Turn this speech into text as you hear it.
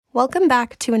Welcome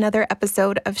back to another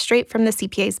episode of Straight from the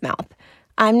CPA's Mouth.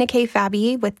 I'm Nikay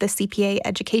Fabi with the CPA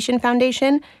Education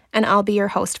Foundation, and I'll be your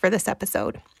host for this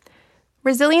episode.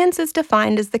 Resilience is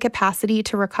defined as the capacity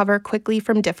to recover quickly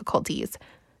from difficulties.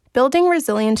 Building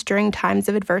resilience during times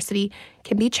of adversity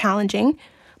can be challenging,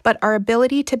 but our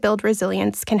ability to build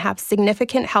resilience can have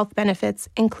significant health benefits,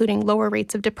 including lower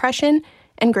rates of depression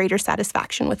and greater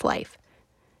satisfaction with life.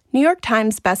 New York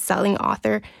Times bestselling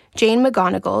author Jane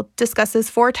McGonigal discusses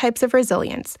 4 types of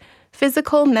resilience: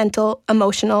 physical, mental,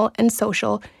 emotional, and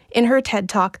social in her TED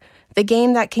Talk, The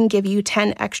Game That Can Give You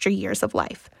 10 Extra Years of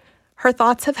Life. Her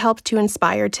thoughts have helped to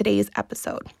inspire today's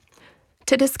episode.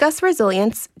 To discuss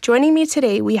resilience, joining me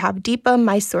today we have Deepa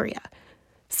Mysoria,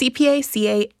 CPA,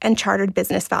 CA, and Chartered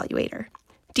Business Valuator.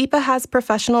 Deepa has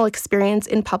professional experience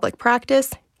in public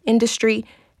practice, industry,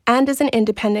 and as an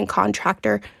independent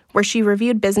contractor where she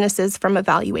reviewed businesses from a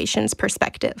valuations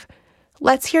perspective.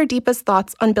 Let's hear Deepa's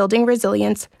thoughts on building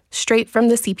resilience straight from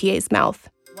the CPA's mouth.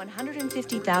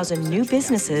 150,000 new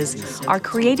businesses are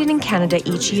created in Canada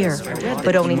each year,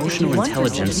 but only emotional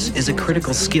intelligence is a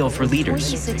critical skill for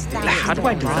leaders. How do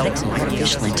I develop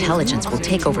artificial intelligence will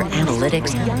take over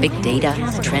analytics, big data,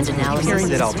 trend analysis? Hearing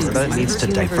that Alberta needs to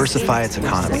diversify its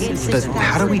economy, but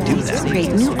how do we do that?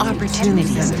 Create new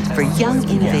opportunities for young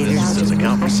innovators. Does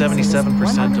account for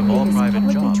 77% of all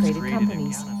private jobs created in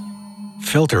companies. Canada.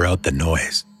 Filter out the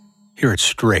noise. Hear it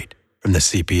straight from the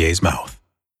CPA's mouth.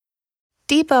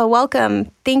 Deepa, welcome.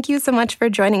 Thank you so much for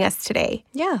joining us today.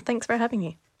 Yeah, thanks for having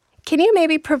me. Can you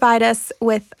maybe provide us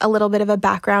with a little bit of a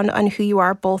background on who you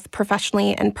are both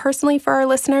professionally and personally for our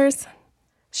listeners?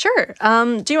 Sure.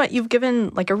 Do you know what? You've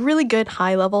given like a really good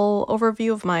high-level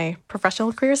overview of my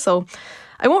professional career, so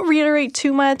I won't reiterate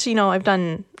too much. You know, I've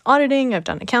done auditing, I've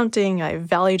done accounting, I've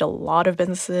valued a lot of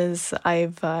businesses,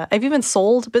 I've even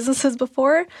sold businesses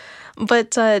before.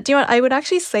 But do you know what? I would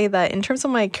actually say that in terms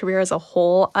of my career as a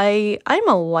whole, I'm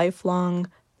a lifelong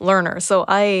learner. So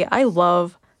I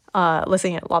love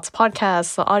listening to lots of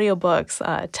podcasts,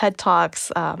 audiobooks, TED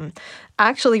Talks.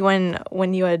 Actually,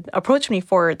 when you had approached me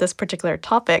for this particular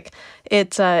topic,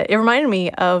 it reminded me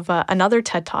of another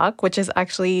TED Talk, which is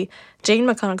actually Jane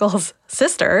McGonigal's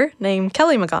sister named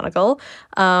Kelly McGonigal.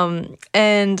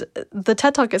 And the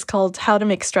TED Talk is called How to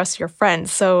Make Stress Your Friend.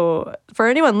 So for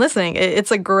anyone listening,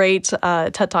 it's a great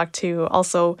TED Talk to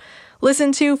also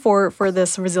listen to for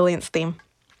this resilience theme.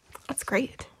 That's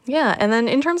great. Yeah. And then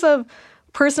in terms of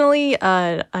personally,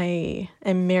 I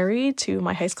am married to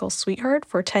my high school sweetheart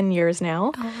for 10 years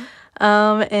now.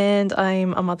 And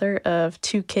I'm a mother of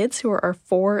 2 kids who are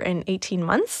 4 and 18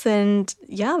 months. And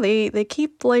yeah, they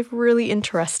keep life really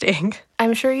interesting.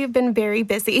 I'm sure you've been very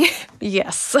busy.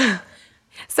 Yes.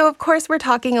 So, of course, we're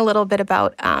talking a little bit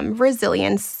about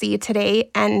resiliency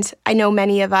today, and I know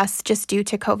many of us, just due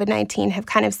to COVID-19, have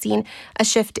kind of seen a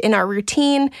shift in our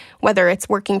routine, whether it's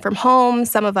working from home.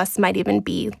 Some of us might even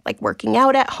be like working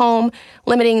out at home,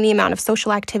 limiting the amount of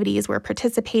social activities we're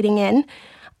participating in.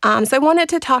 So I wanted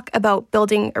to talk about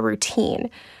building a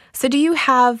routine. So do you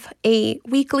have a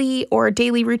weekly or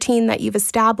daily routine that you've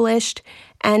established,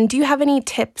 and do you have any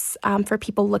tips for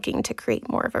people looking to create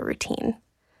more of a routine?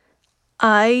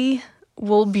 I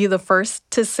will be the first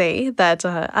to say that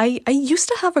I used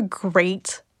to have a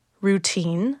great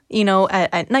routine. You know,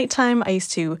 at nighttime, I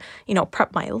used to,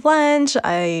 prep my lunch.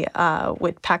 I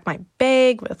would pack my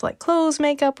bag with like clothes,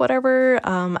 makeup, whatever.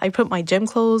 I put my gym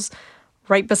clothes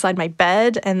right beside my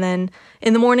bed. And then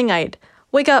in the morning, I'd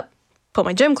wake up, put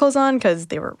my gym clothes on because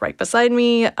they were right beside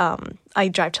me.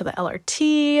 I'd drive to the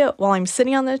LRT. While I'm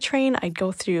sitting on the train, I'd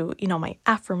go through, my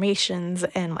affirmations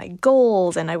and my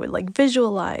goals, and I would like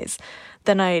visualize.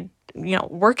 Then I'd,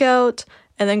 work out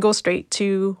and then go straight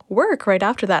to work right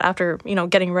after that, after,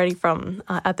 getting ready from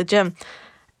at the gym.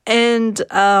 And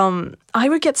I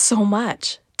would get so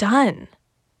much done.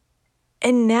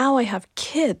 And now I have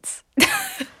kids.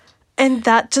 And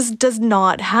that just does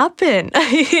not happen.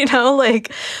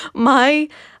 My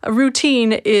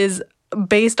routine is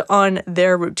based on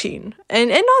their routine.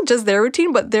 And not just their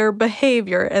routine, but their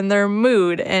behavior and their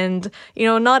mood. And,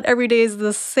 not every day is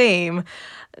the same.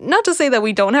 Not to say that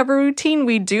we don't have a routine,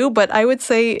 we do, but I would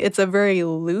say it's a very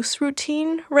loose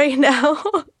routine right now.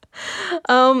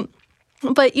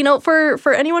 But,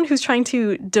 for anyone who's trying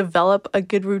to develop a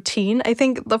good routine, I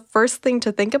think the first thing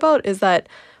to think about is that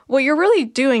what you're really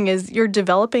doing is you're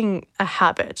developing a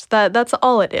habit. That's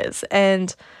all it is.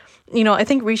 And, I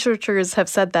think researchers have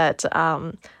said that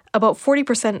about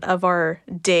 40% of our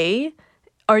day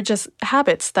are just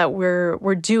habits that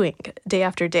we're doing day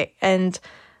after day. And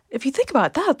if you think about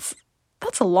it,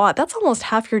 that's a lot. That's almost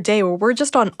half your day where we're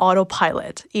just on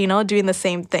autopilot, doing the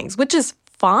same things, which is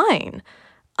fine.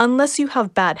 unless you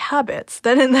have bad habits,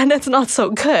 then it's not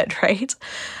so good, right?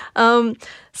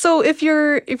 So if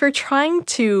you're trying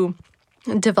to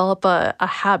develop a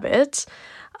habit,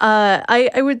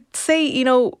 I would say,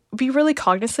 be really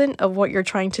cognizant of what you're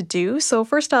trying to do. So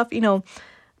first off,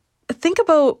 think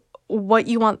about what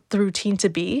you want the routine to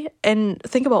be and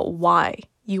think about why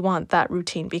you want that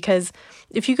routine. Because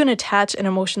if you can attach an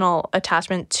emotional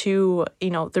attachment to,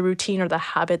 the routine or the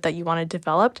habit that you want to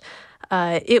develop,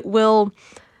 it will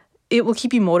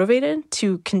keep you motivated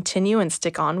to continue and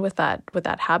stick on with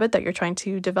that habit that you're trying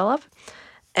to develop.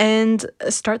 And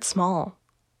start small.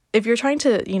 If you're trying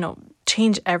to,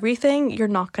 change everything, you're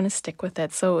not going to stick with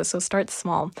it. So start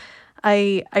small.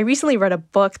 I recently read a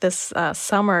book this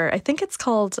summer. I think it's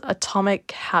called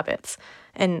Atomic Habits.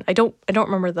 And I don't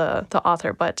remember the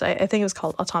author, but I think it was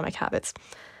called Atomic Habits.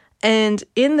 And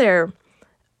in there,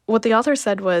 what the author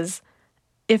said was,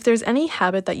 if there's any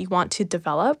habit that you want to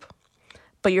develop,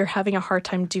 but you're having a hard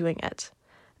time doing it,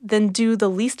 then do the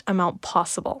least amount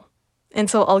possible. And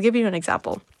so I'll give you an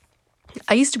example.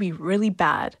 I used to be really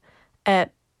bad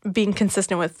at being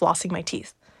consistent with flossing my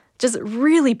teeth, just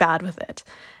really bad with it.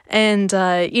 And,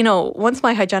 once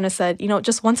my hygienist said,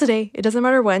 just once a day, it doesn't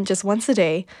matter when, just once a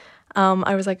day,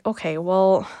 I was like, okay,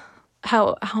 well,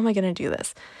 how am I going to do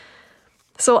this?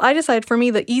 So I decided for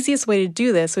me, the easiest way to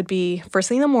do this would be first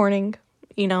thing in the morning,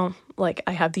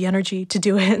 I have the energy to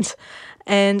do it.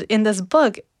 And in this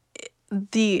book,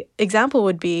 the example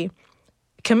would be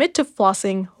commit to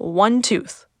flossing one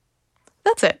tooth.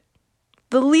 That's it.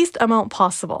 The least amount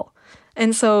possible.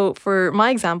 And so for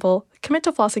my example, commit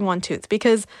to flossing one tooth,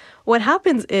 because what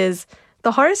happens is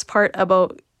the hardest part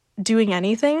about doing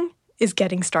anything is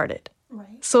getting started.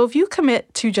 Right. So if you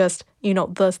commit to just,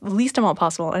 the least amount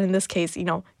possible, and in this case,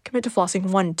 commit to flossing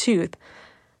one tooth,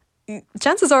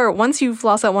 chances are once you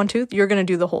floss that one tooth, you're going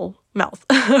to do the whole mouth,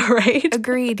 right?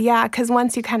 Agreed, yeah, because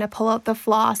once you kind of pull out the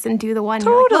floss and do the one,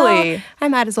 totally, you're like, well, I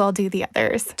might as well do the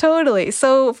others. Totally.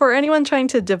 So for anyone trying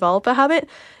to develop a habit,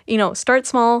 start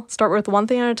small, start with one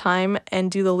thing at a time and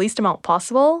do the least amount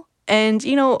possible. And,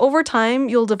 over time,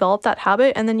 you'll develop that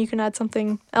habit and then you can add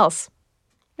something else.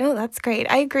 No, that's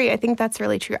great. I agree. I think that's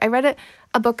really true. I read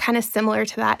a book kind of similar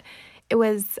to that. It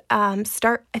was I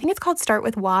think it's called Start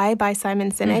With Why by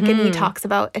Simon Sinek, and he talks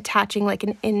about attaching like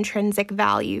an intrinsic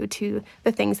value to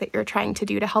the things that you're trying to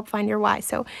do to help find your why.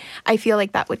 So I feel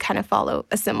like that would kind of follow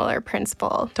a similar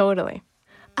principle. Totally.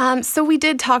 So we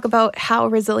did talk about how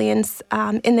resilience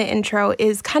in the intro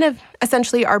is kind of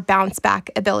essentially our bounce back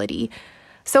ability.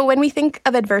 So when we think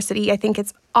of adversity, I think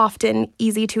it's often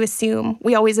easy to assume,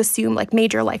 we always assume like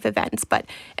major life events, but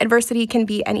adversity can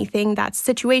be anything that's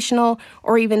situational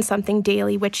or even something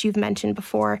daily, which you've mentioned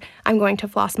before. I'm going to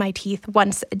floss my teeth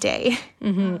once a day.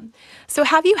 Mm-hmm. So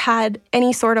have you had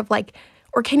any sort of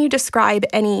or can you describe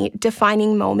any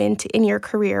defining moment in your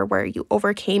career where you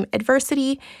overcame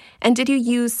adversity? And did you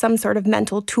use some sort of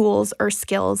mental tools or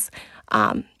skills?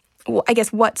 I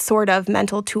guess what sort of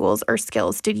mental tools or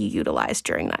skills did you utilize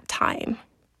during that time?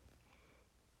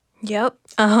 Yep.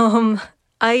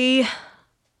 I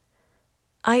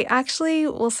actually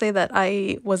will say that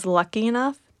I was lucky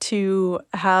enough to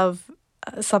have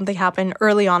something happen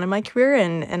early on in my career,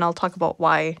 and I'll talk about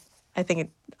why I think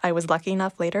I was lucky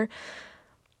enough later.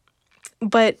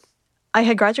 But I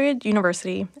had graduated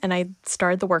university and I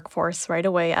started the workforce right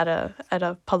away at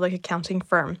a public accounting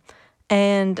firm.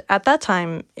 And at that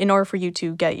time, in order for you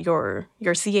to get your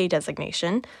CA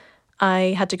designation,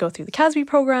 I had to go through the CASB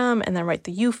program and then write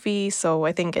the UFE. So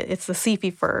I think it's the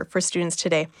CFE for students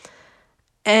today.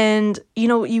 And,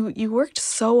 you worked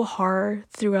so hard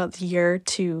throughout the year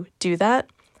to do that.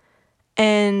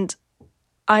 And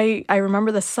I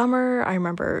remember the summer, I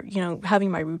remember,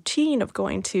 having my routine of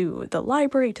going to the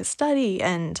library to study.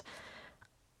 And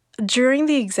during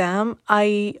the exam,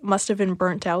 I must have been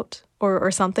burnt out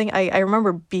or something. I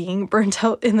remember being burnt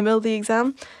out in the middle of the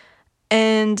exam.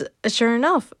 And sure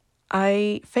enough,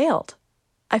 I failed.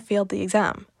 I failed the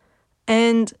exam.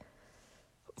 And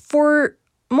for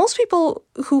most people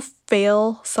who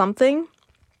fail something,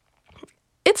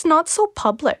 it's not so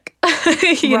public,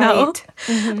 you know?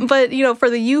 Mm-hmm. But, for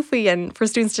the UFE and for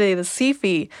students today, the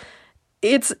CFE,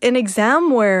 it's an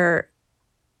exam where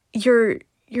your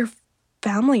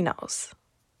family knows,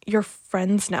 your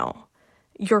friends know,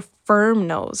 your firm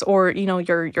knows, or,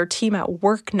 your team at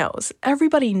work knows.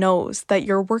 Everybody knows that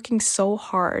you're working so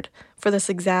hard for this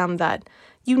exam that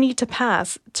you need to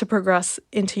pass to progress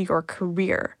into your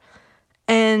career.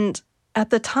 And at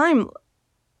the time,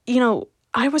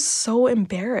 I was so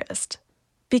embarrassed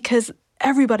because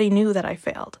everybody knew that I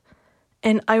failed.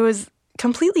 And I was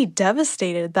completely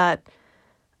devastated that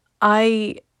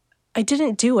I I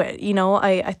didn't do it.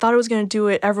 I thought I was going to do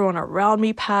it. Everyone around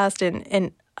me passed,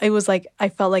 and it was like I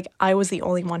felt like I was the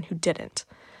only one who didn't.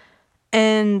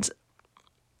 And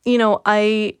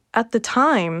I at the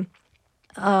time,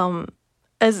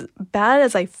 as bad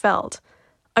as I felt,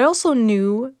 I also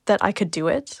knew that I could do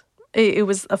it. It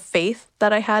was a faith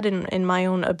that I had in my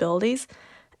own abilities,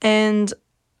 and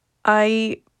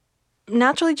I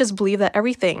naturally just believe that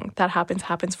everything that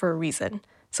happens for a reason.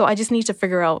 So I just need to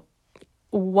figure out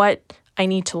what I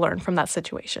need to learn from that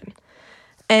situation.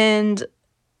 And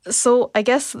so I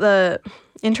guess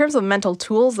in terms of mental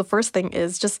tools, the first thing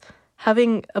is just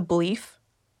having a belief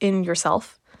in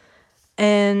yourself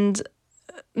and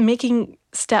making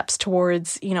steps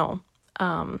towards,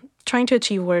 trying to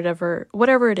achieve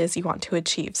whatever it is you want to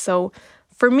achieve. So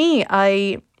for me,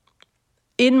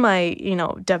 in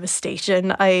my,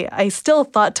 devastation, I still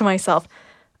thought to myself,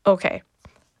 okay,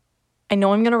 I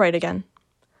know I'm going to write again.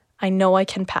 I know I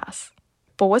can pass.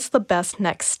 But what's the best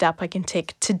next step I can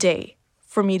take today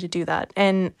for me to do that?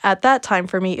 And at that time,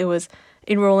 for me, it was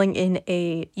enrolling in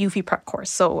a UFI prep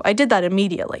course. So I did that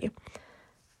immediately.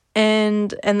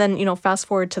 And then, fast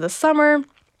forward to the summer,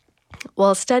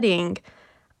 while studying,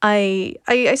 I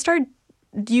started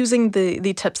using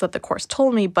the tips that the course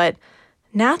told me, but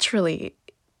naturally,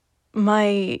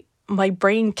 my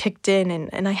brain kicked in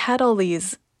and I had all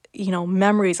these,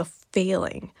 memories of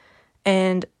failing.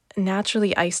 And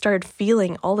naturally, I started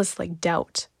feeling all this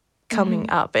doubt coming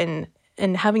up and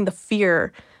having the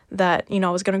fear that, I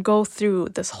was going to go through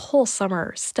this whole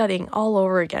summer studying all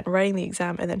over again, writing the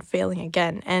exam and then failing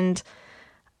again. And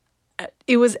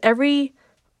it was every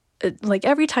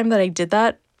time that I did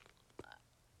that,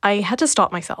 I had to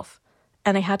stop myself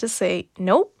and I had to say,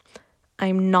 nope,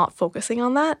 I'm not focusing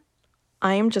on that.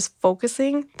 I am just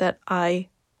focusing that I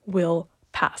will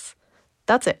pass.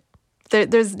 That's it.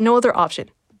 There's no other option.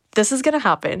 This is going to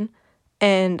happen.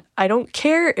 And I don't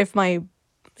care if my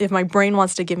brain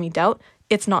wants to give me doubt.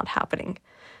 It's not happening.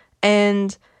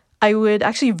 And I would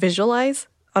actually visualize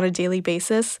on a daily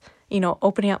basis,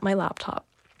 opening up my laptop,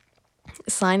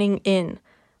 signing in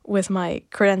with my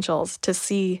credentials to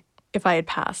see if I had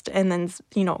passed, and then,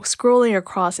 scrolling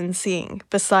across and seeing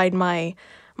beside my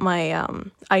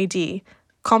ID,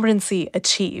 competency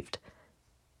achieved.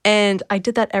 And I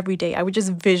did that every day. I would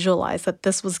just visualize that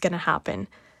this was going to happen.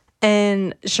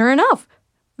 And sure enough,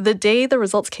 the day the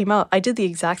results came out, I did the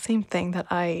exact same thing that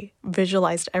I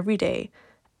visualized every day.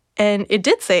 And it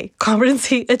did say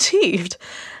competency achieved.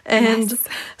 And yes.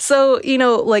 So,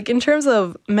 in terms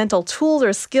of mental tools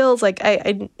or skills,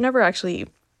 I never actually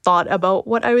thought about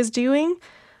what I was doing.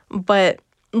 But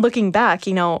looking back,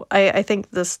 I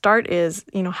think the start is,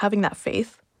 having that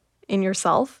faith in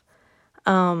yourself,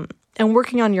 and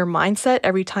working on your mindset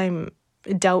every time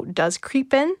doubt does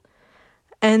creep in,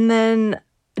 and then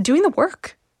doing the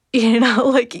work.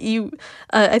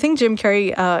 I think Jim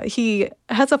Carrey, he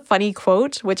has a funny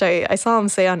quote, which I saw him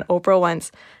say on Oprah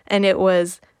once, and it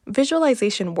was,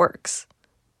 visualization works,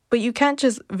 but you can't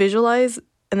just visualize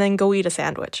and then go eat a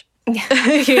sandwich.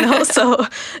 So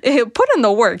put in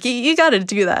the work. You got to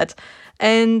do that.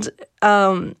 And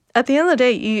at the end of the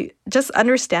day, you just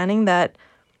understanding that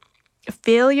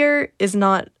failure is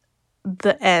not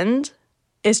the end.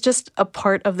 It's just a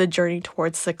part of the journey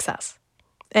towards success.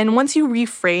 And once you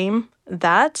reframe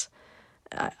that,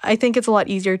 I think it's a lot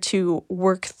easier to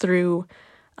work through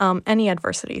any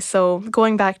adversity. So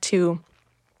going back to,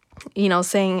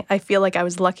 saying I feel like I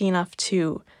was lucky enough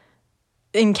to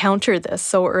encounter this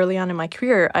so early on in my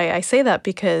career, I say that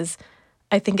because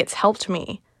I think it's helped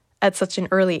me at such an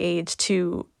early age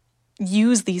to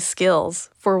use these skills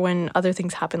for when other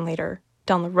things happen later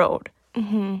down the road.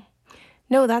 Mm-hmm.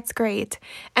 No, that's great.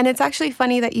 And it's actually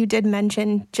funny that you did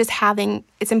mention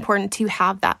it's important to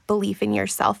have that belief in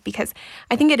yourself, because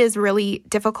I think it is really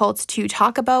difficult to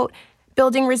talk about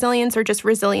building resilience or just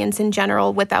resilience in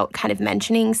general without kind of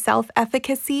mentioning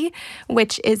self-efficacy,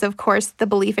 which is, of course, the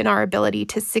belief in our ability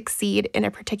to succeed in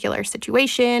a particular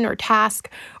situation or task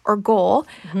or goal.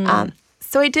 Mm-hmm.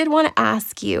 So I did want to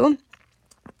ask you,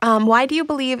 why do you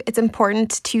believe it's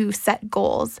important to set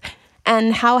goals?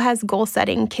 And how has goal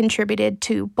setting contributed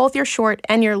to both your short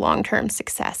and your long-term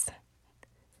success?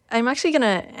 I'm actually going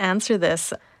to answer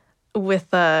this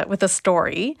with a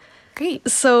story. Great.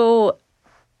 So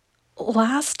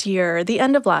the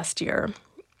end of last year,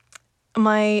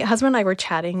 my husband and I were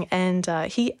chatting, and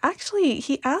he asked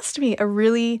me a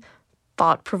really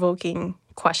thought-provoking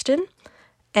question.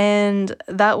 And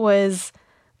that was,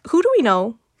 who do we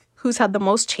know who's had the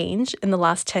most change in the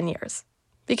last 10 years?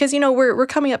 Because, we're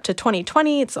coming up to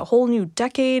 2020. It's a whole new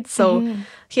decade. So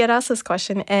he had asked this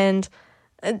question. And,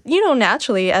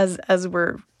 naturally, as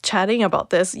we're chatting about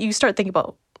this, you start thinking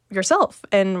about yourself.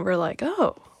 And we're like,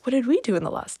 oh, what did we do in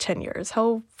the last 10 years?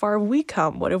 How far have we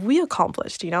come? What have we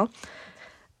accomplished, you know?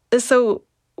 So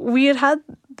we had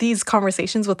these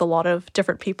conversations with a lot of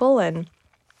different people, and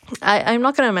I'm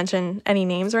not going to mention any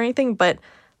names or anything, but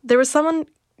there was someone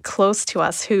close to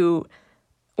us who,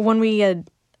 when we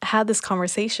had this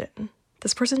conversation,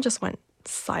 this person just went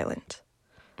silent.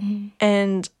 Mm-hmm.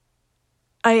 And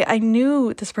I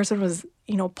knew this person was,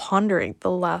 you know, pondering the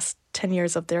last 10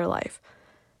 years of their life.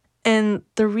 And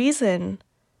the reason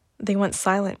they went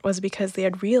silent was because they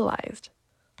had realized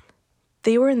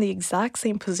they were in the exact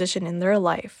same position in their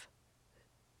life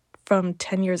from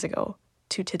 10 years ago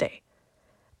to today.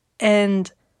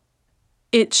 And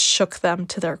it shook them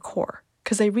to their core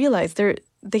because they realized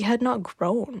they had not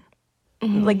grown.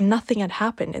 Mm-hmm. Like nothing had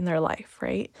happened in their life,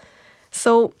 right?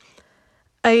 So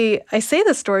I say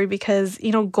this story because,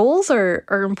 you know, goals are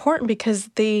important because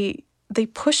they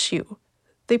push you.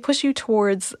 They push you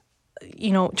towards,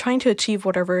 you know, trying to achieve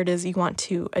whatever it is you want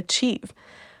to achieve.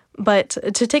 But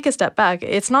to take a step back,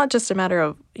 it's not just a matter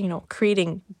of, you know,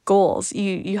 creating goals.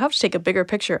 You have to take a bigger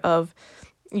picture of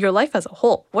your life as a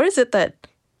whole. What is it that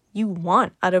you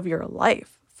want out of your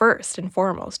life first and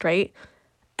foremost, right?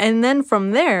 And then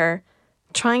from there,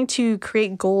 trying to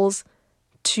create goals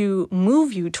to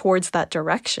move you towards that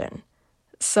direction.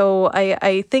 So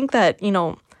I think that, you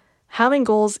know, having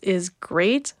goals is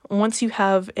great once you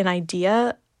have an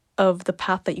idea of the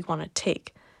path that you want to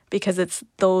take, because it's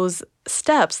those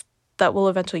steps that will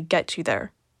eventually get you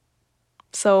there.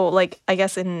 So, like, I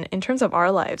guess in terms of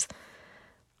our lives,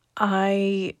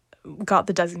 I got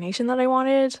the designation that I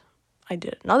wanted. I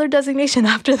did another designation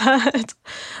after that.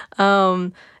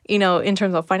 You know, in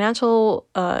terms of financial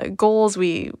goals,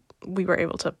 we were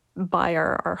able to buy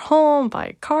our home,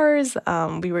 buy cars.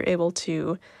 We were able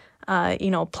to,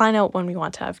 you know, plan out when we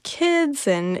want to have kids.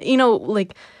 And, you know,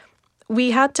 like,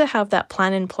 we had to have that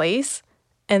plan in place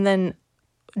and then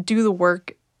do the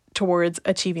work towards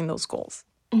achieving those goals.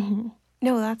 Mm-hmm.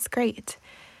 No, that's great.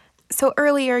 So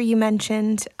earlier you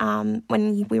mentioned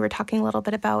when we were talking a little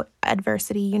bit about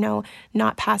adversity, you know,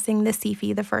 not passing the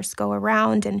CFE the first go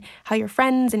around and how your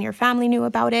friends and your family knew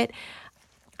about it.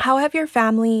 How have your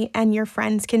family and your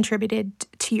friends contributed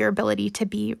to your ability to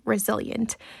be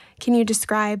resilient? Can you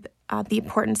describe the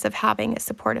importance of having a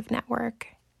supportive network?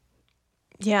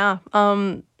 Yeah,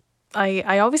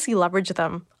 I obviously leveraged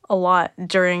them a lot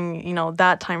during, you know,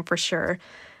 that time for sure.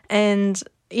 And,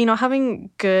 you know, having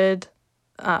good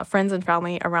friends and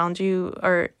family around you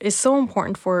is so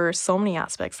important for so many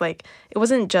aspects. Like, it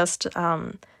wasn't just,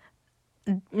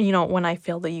 you know, when I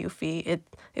failed the UFE.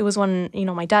 It was when, you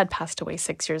know, my dad passed away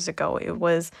 6 years ago. It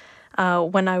was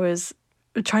when I was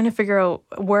trying to figure out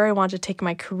where I wanted to take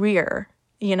my career,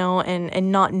 you know,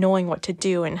 and not knowing what to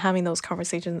do and having those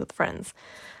conversations with friends.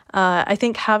 I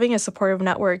think having a supportive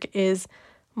network is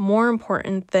more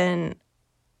important than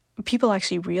people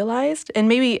actually realized. And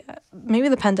maybe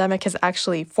the pandemic has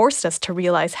actually forced us to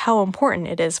realize how important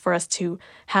it is for us to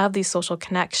have these social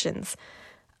connections.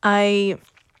 I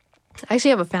actually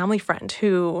have a family friend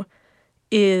who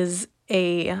is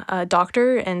a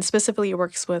doctor and specifically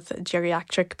works with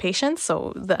geriatric patients,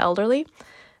 so the elderly.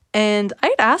 And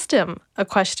I'd asked him a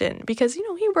question because, you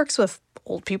know, he works with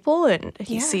old people and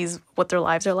he sees what their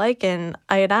lives are like. And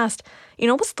I had asked, you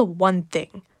know, what's the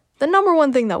number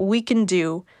one thing that we can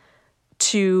do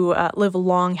to live a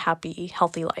long, happy,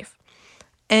 healthy life?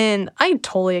 And I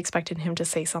totally expected him to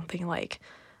say something like,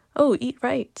 oh, eat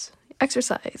right,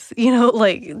 exercise, you know,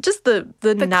 like just the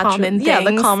natural, common things. Yeah,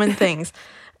 the common things.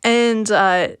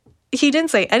 And he didn't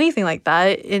say anything like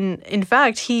that. In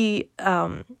fact, he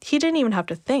didn't even have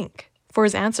to think for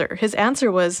his answer. His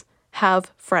answer was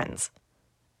have friends.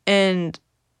 And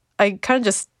I kind of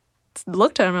just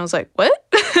looked at him and I was like, what?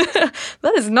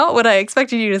 That is not what I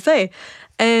expected you to say.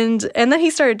 And then he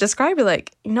started describing,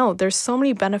 like, no, there's so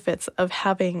many benefits of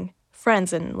having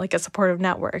friends and like a supportive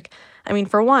network. I mean,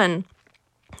 for one,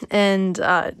 and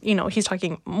you know, he's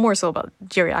talking more so about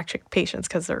geriatric patients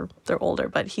because they're older,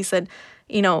 but he said,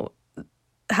 you know,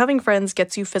 having friends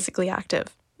gets you physically active.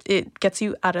 It gets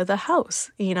you out of the house,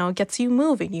 you know, gets you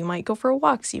moving. You might go for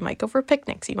walks, you might go for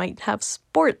picnics, you might have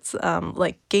sports,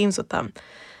 like games with them.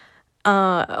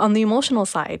 On the emotional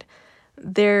side,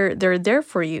 they're there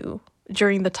for you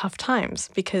during the tough times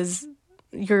because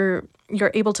you're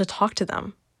able to talk to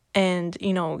them and,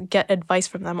 you know, get advice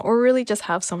from them or really just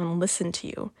have someone listen to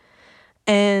you.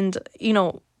 And, you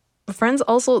know, friends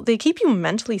also, they keep you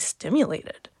mentally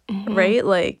stimulated. right?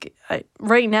 Like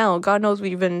right now, God knows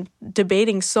we've been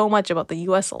debating so much about the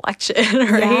U.S. election,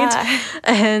 right? Yeah.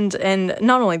 And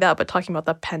not only that, but talking about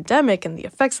the pandemic and the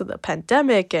effects of the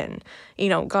pandemic, and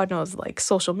God knows, like,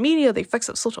 social media, the effects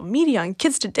of social media on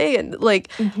kids today, and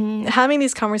like having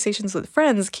these conversations with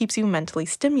friends keeps you mentally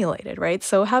stimulated, right?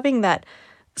 So having that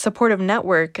supportive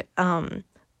network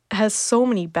has so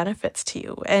many benefits to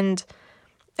you. And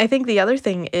I think the other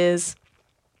thing is,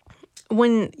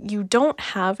 when you don't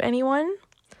have anyone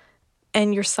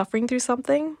and you're suffering through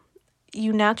something,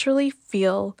 you naturally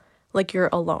feel like you're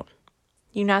alone.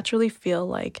 You naturally feel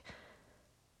like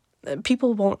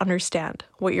people won't understand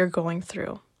what you're going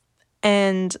through.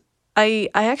 And I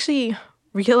actually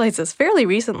realized this fairly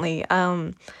recently.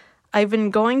 I've been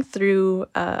going through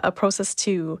a process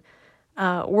to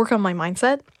work on my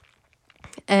mindset.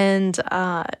 And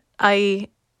I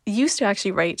used to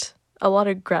actually write a lot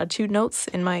of gratitude notes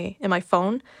in my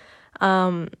phone,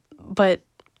 but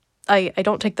I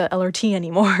don't take the LRT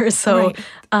anymore, so Right.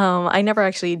 I never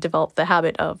actually developed the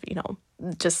habit of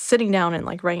just sitting down and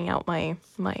like writing out my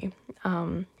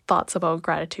thoughts about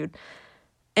gratitude.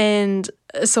 And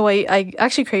so I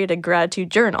actually created a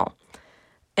gratitude journal,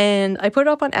 and I put it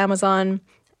up on Amazon,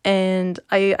 and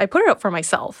I put it up for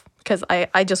myself because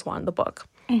I just wanted the book.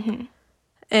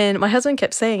 And my husband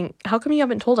kept saying, "How come you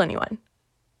haven't told anyone?"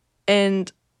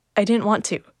 And I didn't want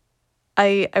to.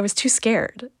 I was too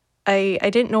scared. I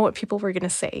didn't know what people were going to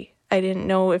say. I didn't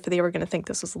know if they were going to think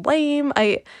this was lame.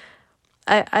 I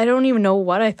don't even know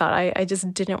what I thought. I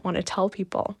just didn't want to tell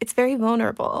people. It's very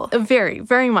vulnerable. Very,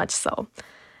 very much so.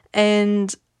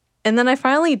 And then I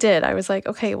finally did. I was like,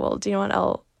 okay, well, do you know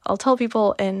what? I'll tell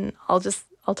people, and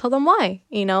I'll tell them why,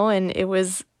 and it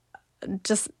was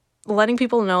just letting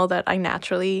people know that I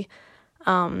naturally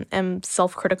am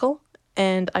self-critical,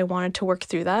 and I wanted to work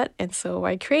through that. And so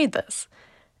I created this.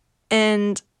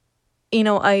 And,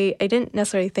 I didn't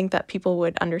necessarily think that people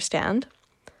would understand.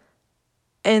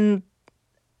 And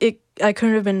I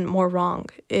couldn't have been more wrong.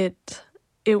 It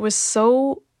was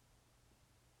so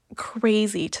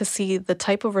crazy to see the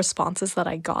type of responses that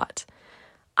I got.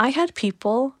 I had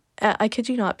people, I kid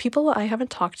you not, people I haven't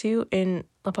talked to in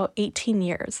about 18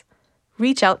 years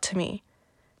reach out to me,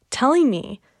 telling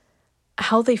me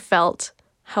how they felt,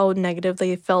 how negative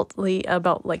they felt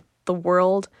about like the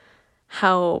world,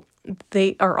 how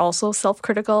they are also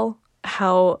self-critical,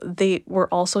 how they were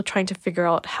also trying to figure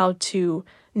out how to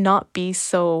not be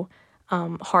so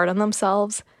hard on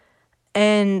themselves.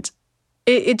 And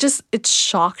it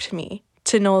shocked me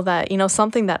to know that,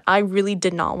 something that I really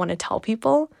did not want to tell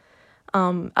people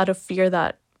out of fear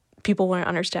that people wouldn't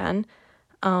understand,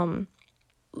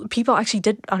 people actually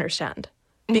did understand,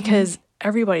 because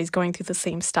everybody's going through the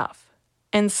same stuff.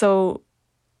 And so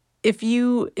if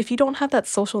you don't have that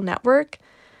social network,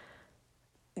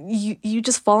 you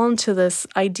just fall into this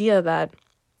idea that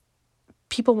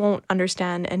people won't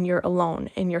understand and you're alone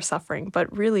in your suffering.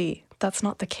 But really, that's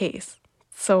not the case.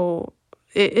 So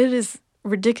it is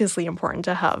ridiculously important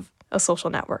to have a social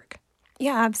network.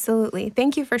 Yeah, absolutely.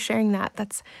 Thank you for sharing that.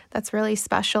 That's really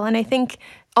special. And I think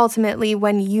ultimately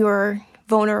when you're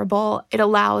vulnerable, it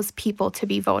allows people to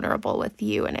be vulnerable with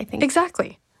you. And I think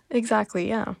Exactly,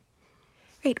 yeah.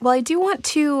 Great. Well, I do want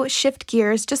to shift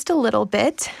gears just a little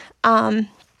bit.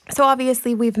 So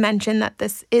obviously we've mentioned that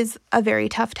this is a very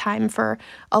tough time for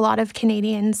a lot of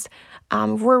Canadians.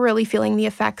 We're really feeling the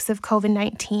effects of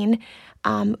COVID-19.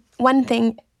 One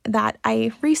thing that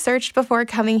I researched before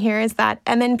coming here is that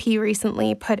MNP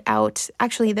recently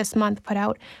this month put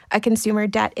out a consumer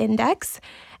debt index.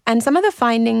 And some of the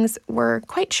findings were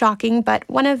quite shocking, but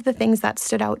one of the things that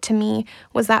stood out to me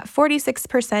was that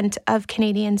 46% of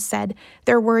Canadians said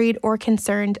they're worried or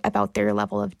concerned about their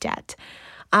level of debt.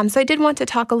 So I did want to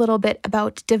talk a little bit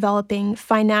about developing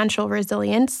financial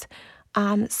resilience.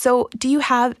 So do you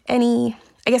have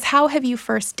how have you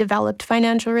first developed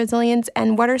financial resilience,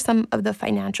 and what are some of the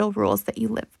financial rules that you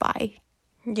live by?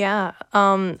 Yeah,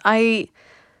 I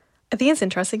think it's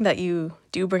interesting that you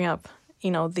do bring up,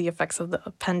 the effects of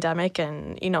the pandemic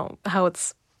and, how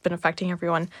it's been affecting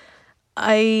everyone.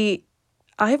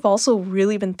 I've also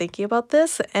really been thinking about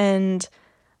this, and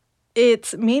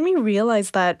it's made me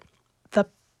realize that the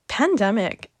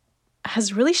pandemic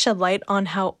has really shed light on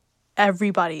how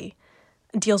everybody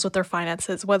deals with their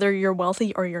finances, whether you're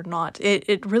wealthy or you're not.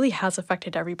 It really has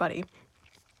affected everybody.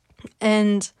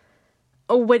 And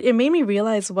what it made me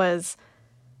realize was,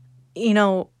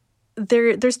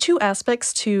 there's two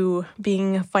aspects to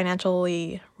being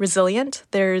financially resilient.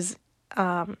 There's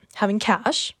having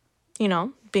cash,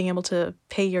 being able to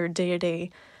pay your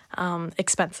day-to-day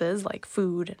expenses like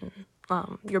food and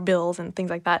your bills and things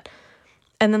like that.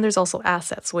 And then there's also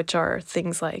assets, which are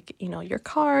things like, your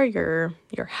car, your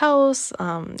house,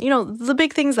 the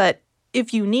big things that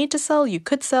if you need to sell, you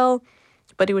could sell,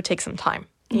 but it would take some time.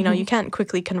 You can't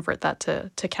quickly convert that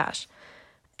to cash.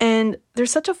 And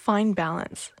there's such a fine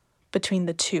balance between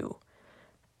the two.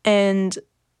 And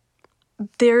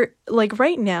they're like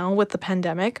right now with the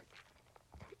pandemic,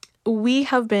 we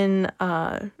have been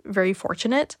very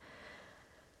fortunate.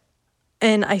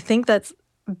 And I think that's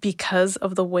because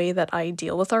of the way that I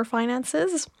deal with our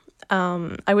finances.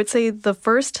 I would say the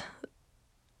first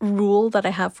rule that I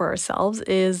have for ourselves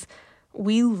is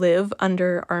we live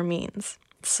under our means.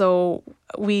 So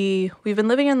we've been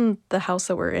living in the house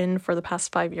that we're in for the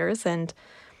past 5 years. And,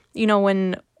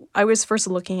 when I was first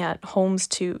looking at homes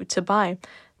to buy,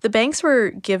 the banks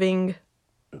were giving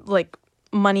like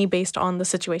money based on the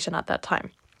situation at that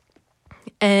time.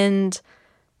 And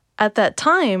at that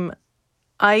time,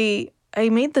 I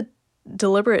made the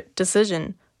deliberate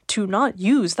decision to not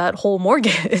use that whole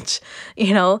mortgage.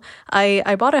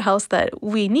 I bought a house that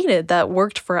we needed, that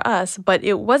worked for us, but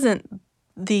it wasn't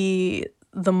the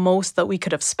most that we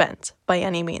could have spent by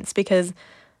any means, because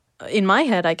in my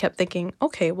head, I kept thinking,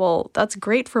 okay, well, that's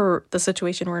great for the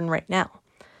situation we're in right now.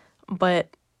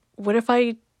 But what if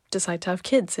I decide to have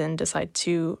kids and decide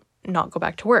to not go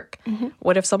back to work?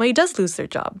 What if somebody does lose their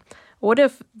job? What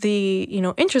if the,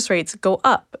 interest rates go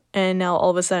up and now all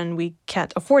of a sudden we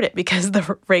can't afford it because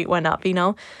the rate went up,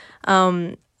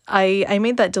 I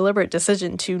made that deliberate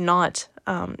decision to not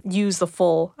use the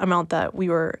full amount that we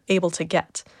were able to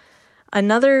get.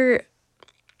 Another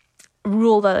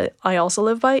rule that I also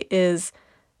live by is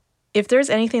if there's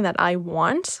anything that I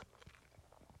want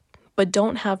but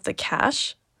don't have the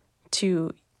cash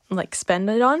to spend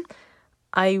it on,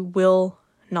 I will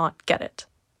not get it.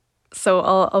 So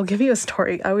I'll give you a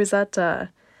story. I was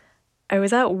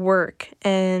at work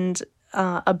and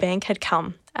a bank had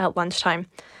come at lunchtime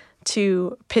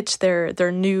to pitch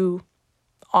their new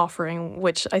offering,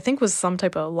 which I think was some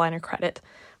type of line of credit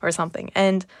or something.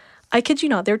 And I kid you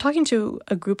not, they were talking to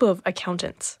a group of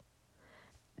accountants,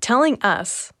 telling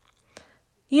us,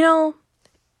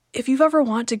 if you've ever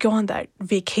wanted to go on that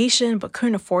vacation but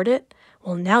couldn't afford it,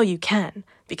 well, now you can,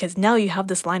 because now you have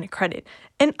this line of credit.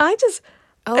 And I'm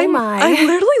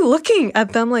literally looking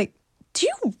at them like, do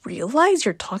you realize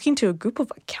you're talking to a group of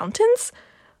accountants?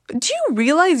 Do you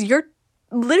realize you're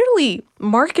literally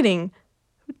marketing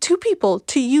to people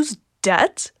to use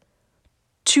debt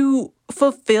to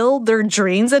fulfill their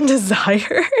dreams and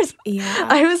desires? Yeah.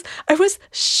 I was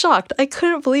shocked. I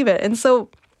couldn't believe it. And so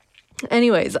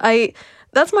anyways,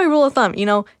 that's my rule of thumb.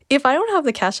 If I don't have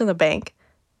the cash in the bank,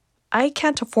 I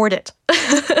can't afford it.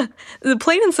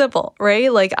 Plain and simple,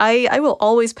 right? Like I will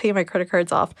always pay my credit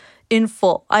cards off in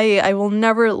full. I will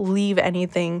never leave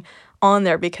anything on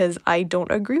there because I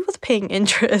don't agree with paying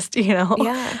interest,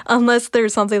 Yeah. unless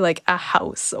there's something like a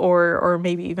house or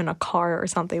maybe even a car or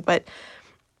something. But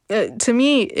to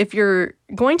me, if you're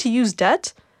going to use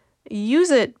debt,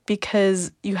 use it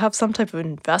because you have some type of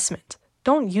investment.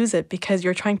 Don't use it because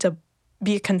you're trying to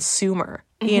be a consumer.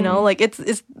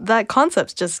 It's that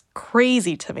concept's just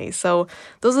crazy to me. So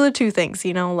those are the two things,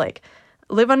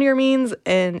 live under your means,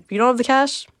 and if you don't have the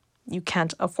cash, you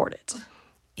can't afford it.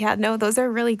 Yeah, no, those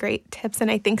are really great tips. And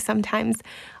I think sometimes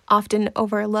often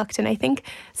overlooked. And I think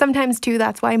sometimes too,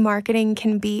 that's why marketing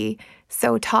can be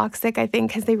so toxic, I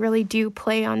think, because they really do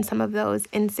play on some of those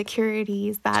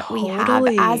insecurities that we have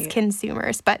as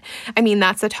consumers. But I mean,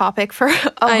 that's a topic for a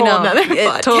whole nother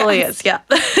podcast. It totally is, yeah.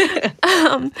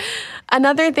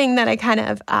 Another thing that I kind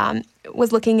of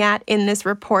was looking at in this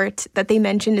report that they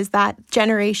mentioned is that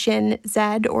Generation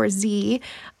Z or Z,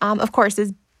 of course,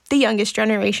 is the youngest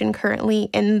generation currently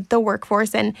in the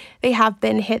workforce, and they have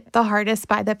been hit the hardest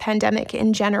by the pandemic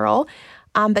in general.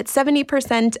 But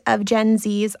 70% of Gen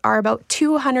Zs are about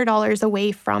 $200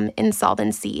 away from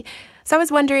insolvency. So I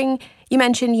was wondering, you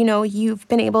mentioned, you've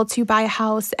been able to buy a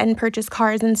house and purchase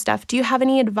cars and stuff. Do you have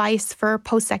any advice for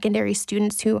post-secondary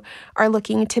students who are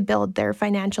looking to build their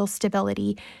financial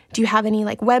stability? Do you have any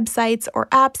websites or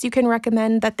apps you can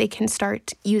recommend that they can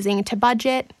start using to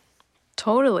budget?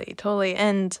 Totally.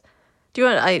 And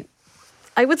I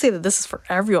would say that this is for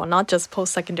everyone, not just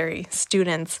post-secondary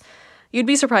students. You'd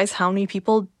be surprised how many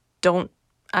people don't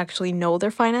actually know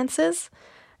their finances.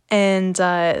 And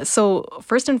so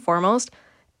first and foremost,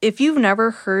 if you've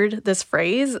never heard this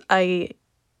phrase, I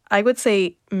would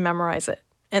say memorize it.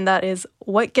 And that is,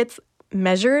 what gets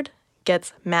measured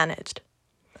gets managed.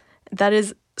 That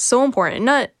is so important.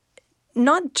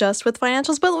 Not just with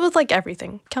financials, but with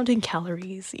everything. Counting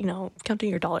calories, counting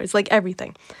your dollars,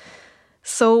 everything.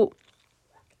 So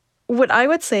what I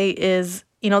would say is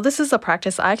this is a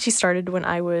practice I actually started when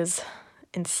I was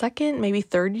in second, maybe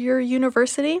third year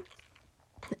university.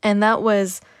 And that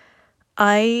was,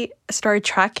 I started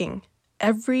tracking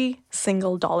every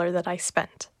single dollar that I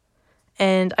spent.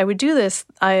 And I would do this,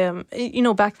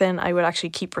 back then I would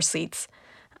actually keep receipts.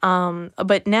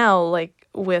 But now, like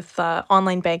with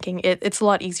online banking, it's a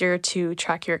lot easier to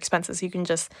track your expenses. You can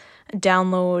just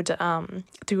download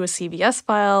through a CVS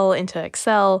file into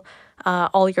Excel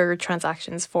all your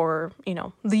transactions for,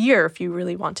 the year if you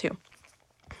really want to.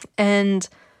 And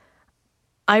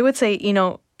I would say,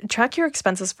 track your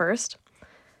expenses first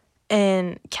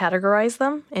and categorize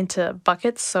them into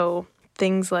buckets. So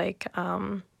things like,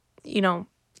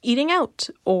 eating out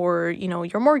or,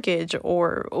 your mortgage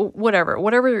or whatever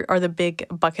are the big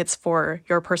buckets for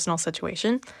your personal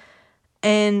situation,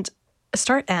 and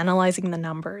start analyzing the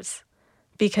numbers,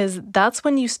 because that's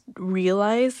when you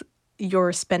realize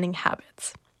your spending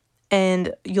habits,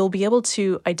 and you'll be able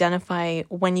to identify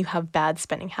when you have bad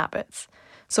spending habits.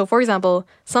 So for example,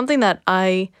 something that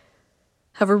I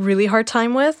have a really hard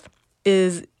time with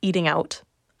is eating out.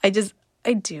 I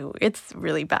do. It's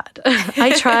really bad.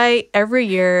 I try every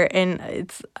year, and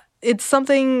it's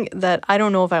something that I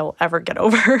don't know if I will ever get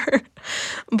over.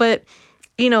 But,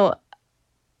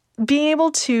 being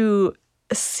able to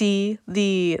see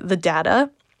the data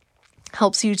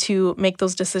helps you to make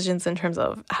those decisions in terms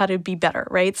of how to be better,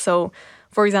 right? So,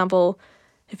 for example,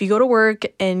 if you go to work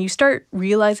and you start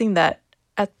realizing that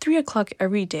at 3:00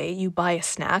 every day you buy a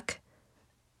snack,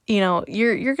 you're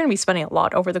going to be spending a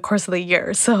lot over the course of the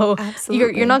year. So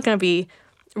you're not going to be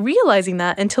realizing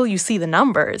that until you see the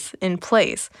numbers in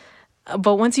place.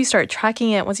 But once you start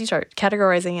tracking it, once you start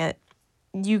categorizing it,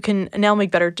 you can now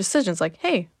make better decisions like,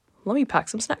 hey, let me pack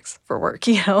some snacks for work,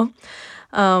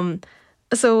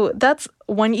 So that's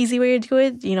one easy way to do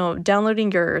it,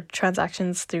 downloading your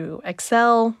transactions through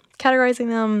Excel, categorizing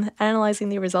them, analyzing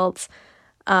the results.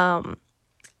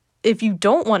 If you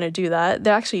don't want to do that,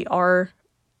 there actually are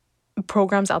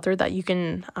programs out there that you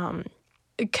can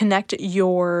connect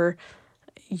your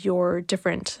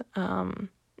different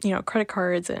credit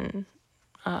cards and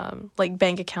like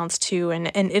bank accounts to,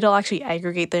 and it'll actually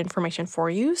aggregate the information for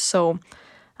you. So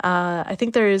I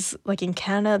think there's, like in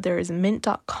Canada, there's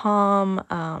mint.com,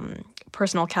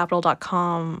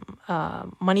 personalcapital.com,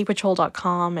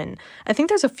 moneypatrol.com, and I think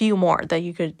there's a few more that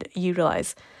you could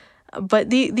utilize. But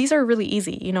these are really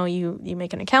easy. You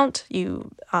make an account,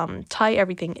 you tie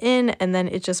everything in, and then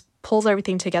it just pulls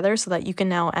everything together so that you can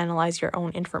now analyze your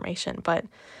own information. But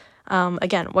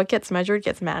again, what gets measured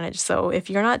gets managed. So if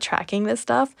you're not tracking this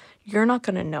stuff, you're not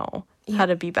going to know how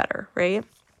to be better, right?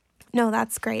 No,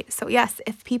 that's great. So yes,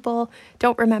 if people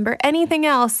don't remember anything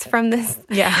else from this,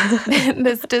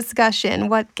 this discussion,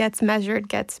 what gets measured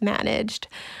gets managed.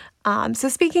 So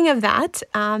speaking of that,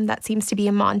 that seems to be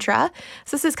a mantra.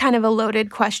 So this is kind of a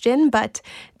loaded question, but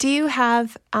do you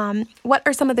have, what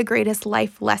are some of the greatest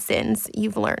life lessons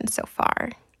you've learned so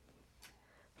far?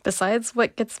 Besides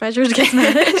what gets measured gets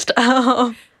managed,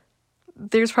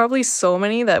 there's probably so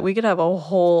many that we could have a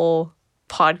whole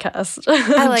podcast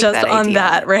just on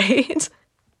that, right?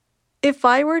 If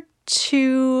I were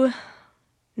to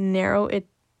narrow it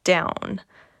down,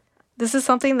 this is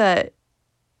something that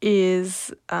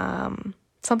is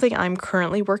something I'm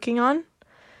currently working on,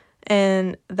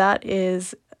 and that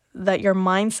is that your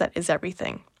mindset is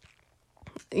everything.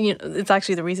 It's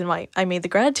actually the reason why I made the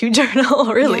gratitude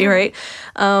journal, really, right?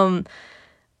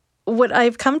 What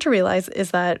I've come to realize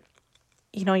is that,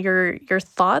 your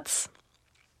thoughts,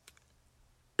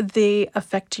 they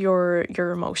affect your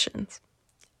emotions,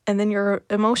 and then your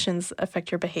emotions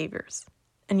affect your behaviors,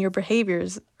 and your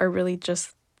behaviors are really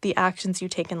just the actions you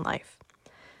take in life.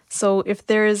 So if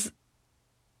there's,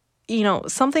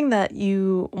 something that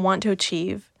you want to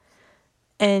achieve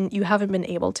and you haven't been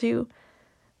able to,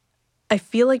 I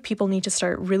feel like people need to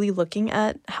start really looking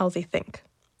at how they think,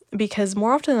 because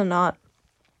more often than not,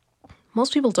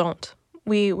 most people don't.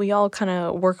 We all kind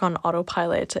of work on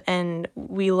autopilot, and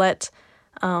we let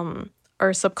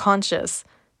our subconscious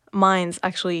minds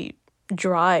actually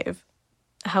drive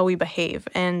how we behave.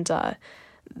 And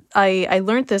I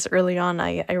learned this early on.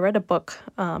 I read a book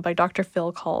by Dr.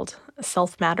 Phil called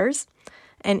Self Matters.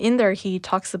 And in there, he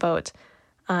talks about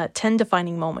 10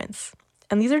 defining moments.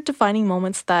 And these are defining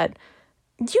moments that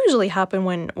usually happen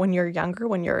when you're younger,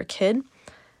 when you're a kid.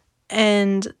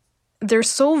 And they're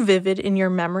so vivid in your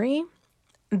memory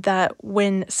that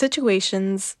when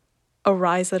situations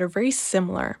arise that are very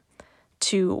similar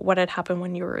to what had happened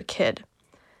when you were a kid,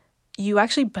 you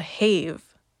actually behave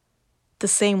the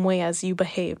same way as you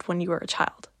behaved when you were a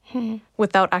child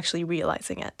without actually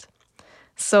realizing it.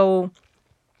 So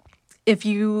if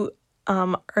you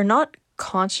are not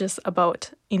conscious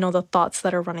about, the thoughts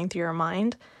that are running through your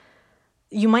mind,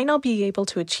 you might not be able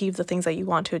to achieve the things that you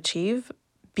want to achieve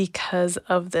because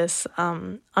of this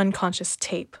unconscious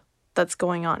tape that's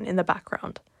going on in the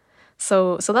background.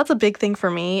 So that's a big thing for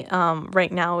me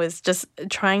right now, is just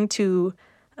trying to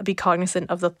be cognizant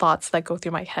of the thoughts that go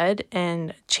through my head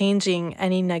and changing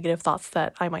any negative thoughts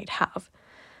that I might have.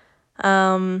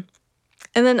 And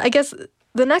then I guess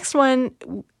the next one,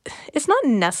 it's not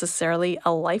necessarily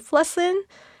a life lesson.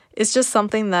 It's just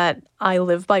something that I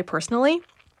live by personally.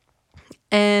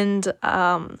 And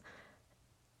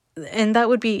that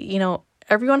would be,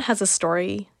 everyone has a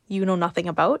story you know nothing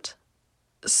about.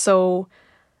 So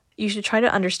you should try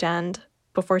to understand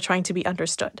before trying to be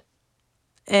understood.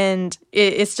 And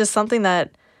it's just something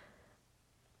that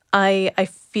I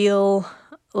feel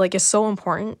like is so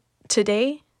important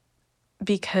today,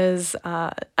 because,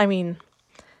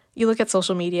 you look at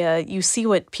social media, you see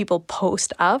what people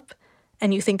post up,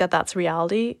 and you think that that's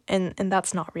reality, and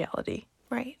that's not reality.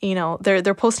 Right.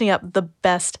 They're posting up the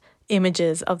best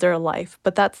images of their life,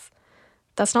 but that's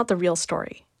not the real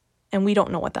story, and we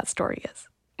don't know what that story is.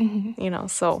 Mm-hmm.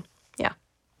 So yeah.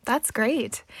 That's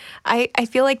great. I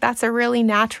feel like that's a really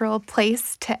natural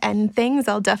place to end things.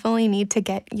 I'll definitely need to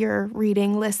get your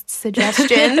reading list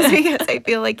suggestions because I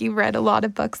feel like you've read a lot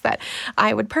of books that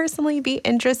I would personally be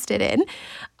interested in.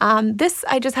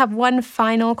 I just have one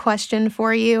final question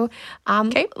for you.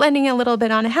 Okay. Landing a little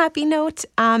bit on a happy note.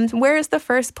 Where is the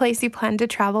first place you plan to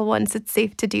travel once it's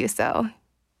safe to do so?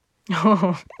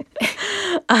 I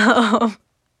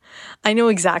know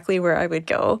exactly where I would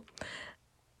go.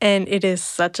 And it is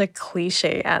such a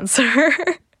cliche answer.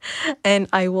 And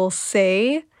I will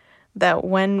say that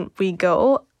when we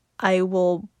go, I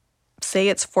will say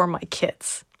it's for my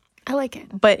kids. I like it.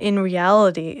 But in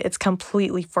reality, it's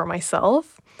completely for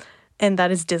myself. And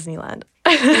that is Disneyland.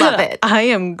 Love it. I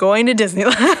am going to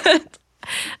Disneyland.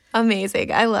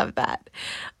 Amazing. I love that.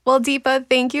 Well, Deepa,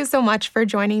 thank you so much for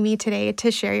joining me today to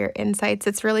share your insights.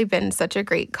 It's really been such a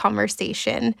great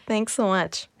conversation. Thanks so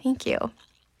much. Thank you.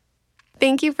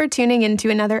 Thank you for tuning in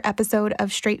to another episode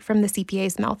of Straight from the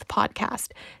CPA's Mouth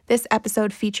podcast. This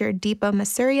episode featured Deepa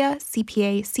Masuria,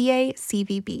 CPA, CA,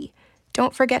 CVB.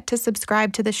 Don't forget to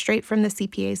subscribe to the Straight from the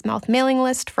CPA's Mouth mailing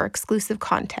list for exclusive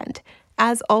content.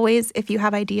 As always, if you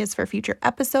have ideas for future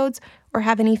episodes or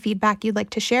have any feedback you'd like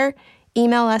to share,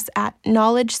 email us at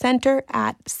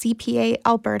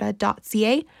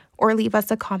knowledgecenter@cpaalberta.ca or leave us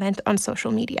a comment on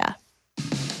social media.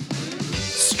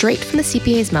 Straight from the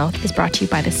CPA's Mouth is brought to you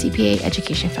by the CPA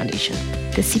Education Foundation.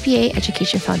 The CPA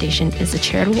Education Foundation is the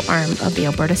charitable arm of the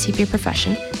Alberta CPA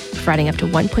profession, providing up to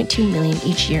 $1.2 million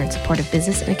each year in support of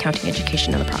business and accounting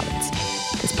education in the province.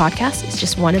 This podcast is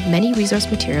just one of many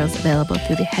resource materials available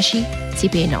through the HESHI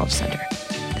CPA Knowledge Center.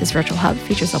 This virtual hub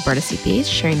features Alberta CPAs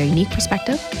sharing their unique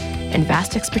perspective and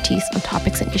vast expertise on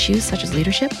topics and issues such as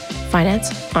leadership,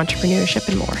 finance, entrepreneurship,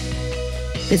 and more.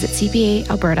 Visit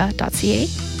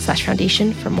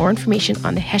cpaalberta.ca/foundation for more information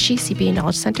on the HESHI CPA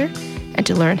Knowledge Center and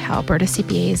to learn how Alberta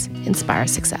CPAs inspire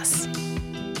success.